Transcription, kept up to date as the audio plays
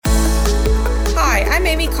I'm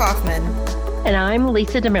Amy Kaufman. And I'm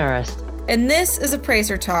Lisa Damaris. And this is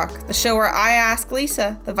Appraiser Talk, the show where I ask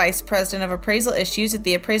Lisa, the Vice President of Appraisal Issues at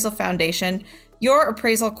the Appraisal Foundation, your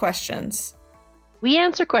appraisal questions. We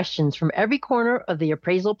answer questions from every corner of the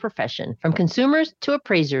appraisal profession, from consumers to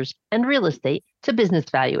appraisers and real estate to business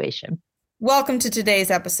valuation. Welcome to today's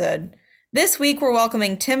episode. This week, we're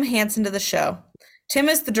welcoming Tim Hansen to the show. Tim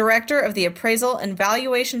is the Director of the Appraisal and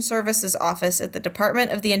Valuation Services Office at the Department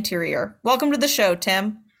of the Interior. Welcome to the show,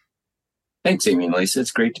 Tim. Thanks, Amy and Lisa.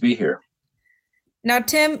 It's great to be here. Now,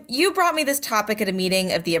 Tim, you brought me this topic at a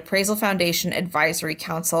meeting of the Appraisal Foundation Advisory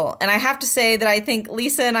Council, and I have to say that I think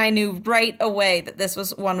Lisa and I knew right away that this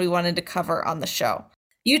was one we wanted to cover on the show.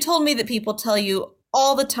 You told me that people tell you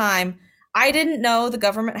all the time, I didn't know the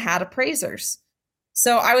government had appraisers.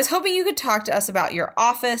 So I was hoping you could talk to us about your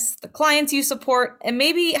office, the clients you support, and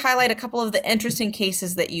maybe highlight a couple of the interesting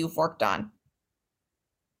cases that you've worked on.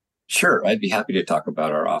 Sure, I'd be happy to talk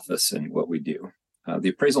about our office and what we do. The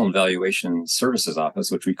Appraisal and Valuation Services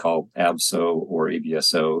Office, which we call ABSO or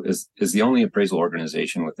ABSO, is the only appraisal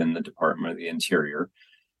organization within the Department of the Interior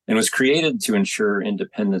and was created to ensure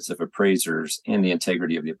independence of appraisers and the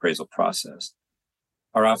integrity of the appraisal process.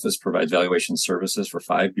 Our office provides valuation services for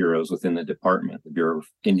 5 bureaus within the department: the Bureau of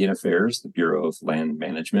Indian Affairs, the Bureau of Land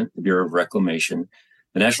Management, the Bureau of Reclamation,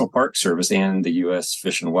 the National Park Service, and the U.S.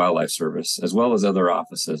 Fish and Wildlife Service, as well as other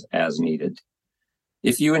offices as needed.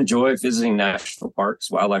 If you enjoy visiting national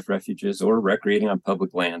parks, wildlife refuges, or recreating on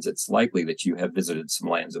public lands, it's likely that you have visited some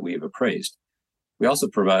lands that we have appraised. We also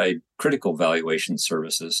provide critical valuation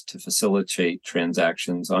services to facilitate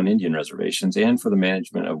transactions on Indian reservations and for the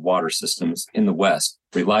management of water systems in the West,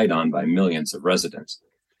 relied on by millions of residents.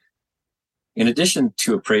 In addition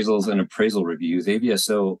to appraisals and appraisal reviews,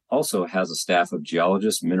 ABSO also has a staff of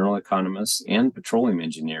geologists, mineral economists, and petroleum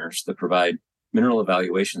engineers that provide mineral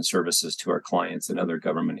evaluation services to our clients and other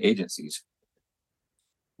government agencies.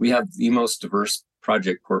 We have the most diverse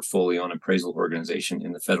project portfolio and appraisal organization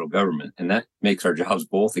in the federal government, and that makes our jobs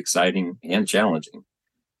both exciting and challenging.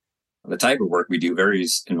 The type of work we do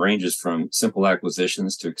varies and ranges from simple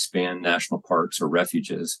acquisitions to expand national parks or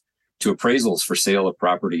refuges, to appraisals for sale of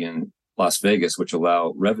property in Las Vegas, which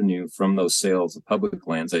allow revenue from those sales of public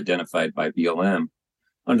lands identified by BLM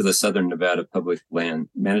under the Southern Nevada Public Land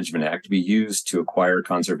Management Act to be used to acquire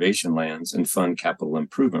conservation lands and fund capital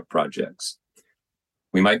improvement projects.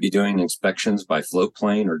 We might be doing inspections by float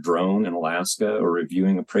plane or drone in Alaska, or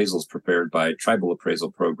reviewing appraisals prepared by tribal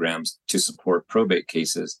appraisal programs to support probate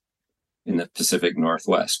cases in the Pacific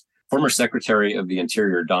Northwest. Former Secretary of the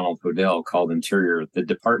Interior Donald Hodel called Interior the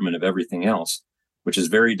Department of Everything Else, which is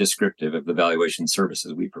very descriptive of the valuation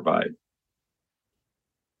services we provide.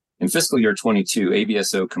 In fiscal year 22,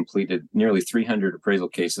 ABSO completed nearly 300 appraisal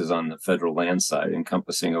cases on the federal land side,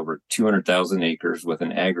 encompassing over 200,000 acres with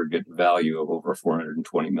an aggregate value of over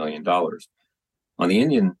 $420 million. On the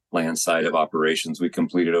Indian land side of operations, we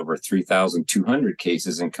completed over 3,200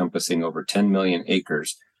 cases encompassing over 10 million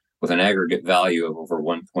acres with an aggregate value of over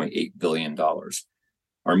 $1.8 billion.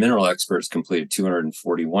 Our mineral experts completed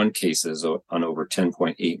 241 cases on over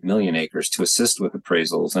 10.8 million acres to assist with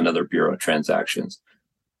appraisals and other bureau transactions.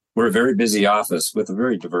 We're a very busy office with a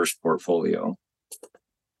very diverse portfolio.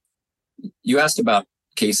 You asked about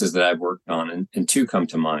cases that I've worked on, and two come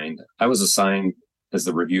to mind. I was assigned as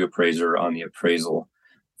the review appraiser on the appraisal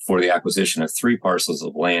for the acquisition of 3 parcels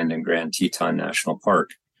of land in Grand Teton National Park.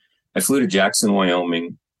 I flew to Jackson,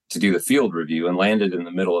 Wyoming to do the field review and landed in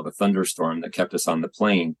the middle of a thunderstorm that kept us on the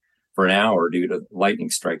plane for an hour due to lightning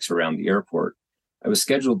strikes around the airport. I was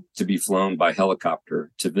scheduled to be flown by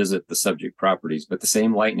helicopter to visit the subject properties, but the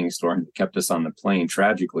same lightning storm that kept us on the plane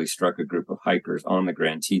tragically struck a group of hikers on the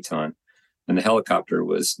Grand Teton, and the helicopter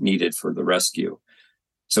was needed for the rescue.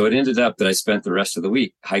 So it ended up that I spent the rest of the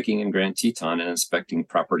week hiking in Grand Teton and inspecting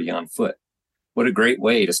property on foot. What a great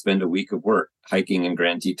way to spend a week of work hiking in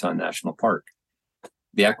Grand Teton National Park.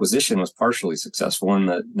 The acquisition was partially successful, and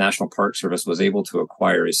the National Park Service was able to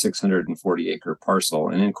acquire a 640-acre parcel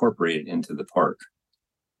and incorporate it into the park.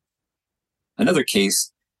 Another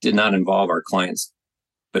case did not involve our clients,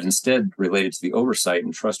 but instead related to the oversight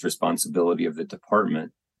and trust responsibility of the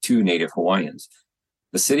department to Native Hawaiians.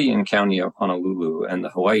 The city and county of Honolulu and the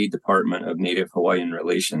Hawaii Department of Native Hawaiian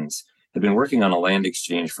Relations had been working on a land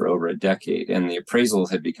exchange for over a decade, and the appraisal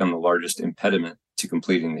had become the largest impediment to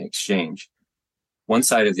completing the exchange. One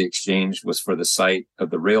side of the exchange was for the site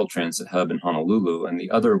of the rail transit hub in Honolulu, and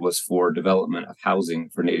the other was for development of housing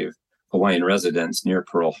for Native Hawaiian residents near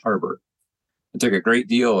Pearl Harbor. It took a great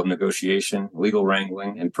deal of negotiation, legal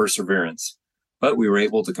wrangling, and perseverance, but we were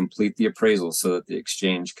able to complete the appraisal so that the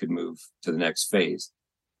exchange could move to the next phase.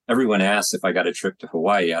 Everyone asks if I got a trip to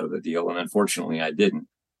Hawaii out of the deal, and unfortunately I didn't.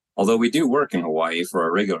 Although we do work in Hawaii for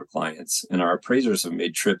our regular clients, and our appraisers have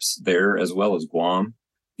made trips there as well as Guam,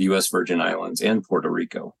 the U.S. Virgin Islands, and Puerto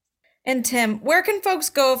Rico. And Tim, where can folks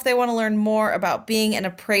go if they want to learn more about being an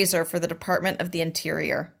appraiser for the Department of the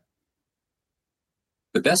Interior?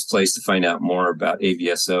 The best place to find out more about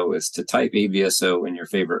AVSO is to type AVSO in your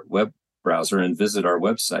favorite web browser and visit our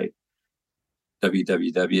website,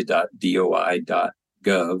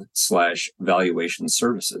 www.doi.gov/valuation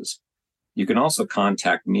services. You can also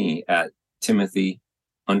contact me at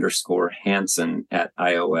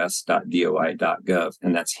Timothy_Hansen@ios.doi.gov,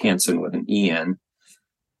 and that's Hansen with an EN,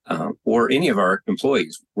 or any of our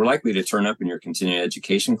employees. We're likely to turn up in your continuing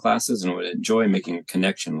education classes and would enjoy making a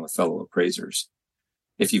connection with fellow appraisers.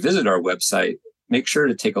 If you visit our website, make sure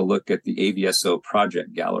to take a look at the AVSO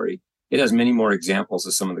project gallery. It has many more examples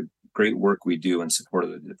of some of the great work we do in support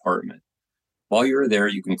of the department. While you're there,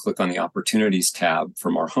 you can click on the Opportunities tab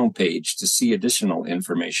from our homepage to see additional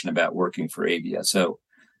information about working for AVSO.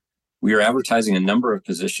 We are advertising a number of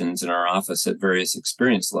positions in our office at various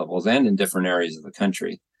experience levels and in different areas of the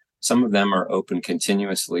country. Some of them are open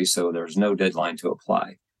continuously, so there's no deadline to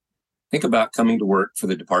apply. Think about coming to work for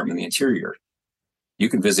the Department of the Interior. You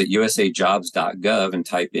can visit usajobs.gov and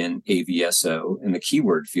type in AVSO in the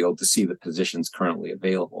keyword field to see the positions currently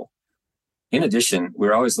available. In addition,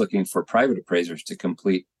 we're always looking for private appraisers to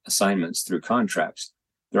complete assignments through contracts.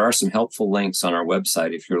 There are some helpful links on our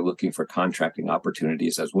website if you're looking for contracting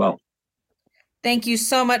opportunities as well. Thank you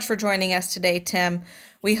so much for joining us today, Tim.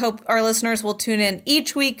 We hope our listeners will tune in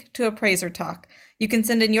each week to Appraiser Talk. You can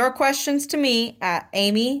send in your questions to me at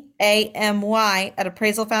Amy, AMY, at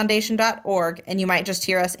appraisalfoundation.org, and you might just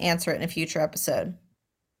hear us answer it in a future episode.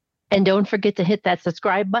 And don't forget to hit that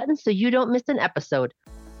subscribe button so you don't miss an episode.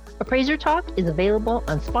 Appraiser Talk is available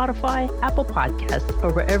on Spotify, Apple Podcasts,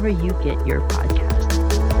 or wherever you get your podcasts.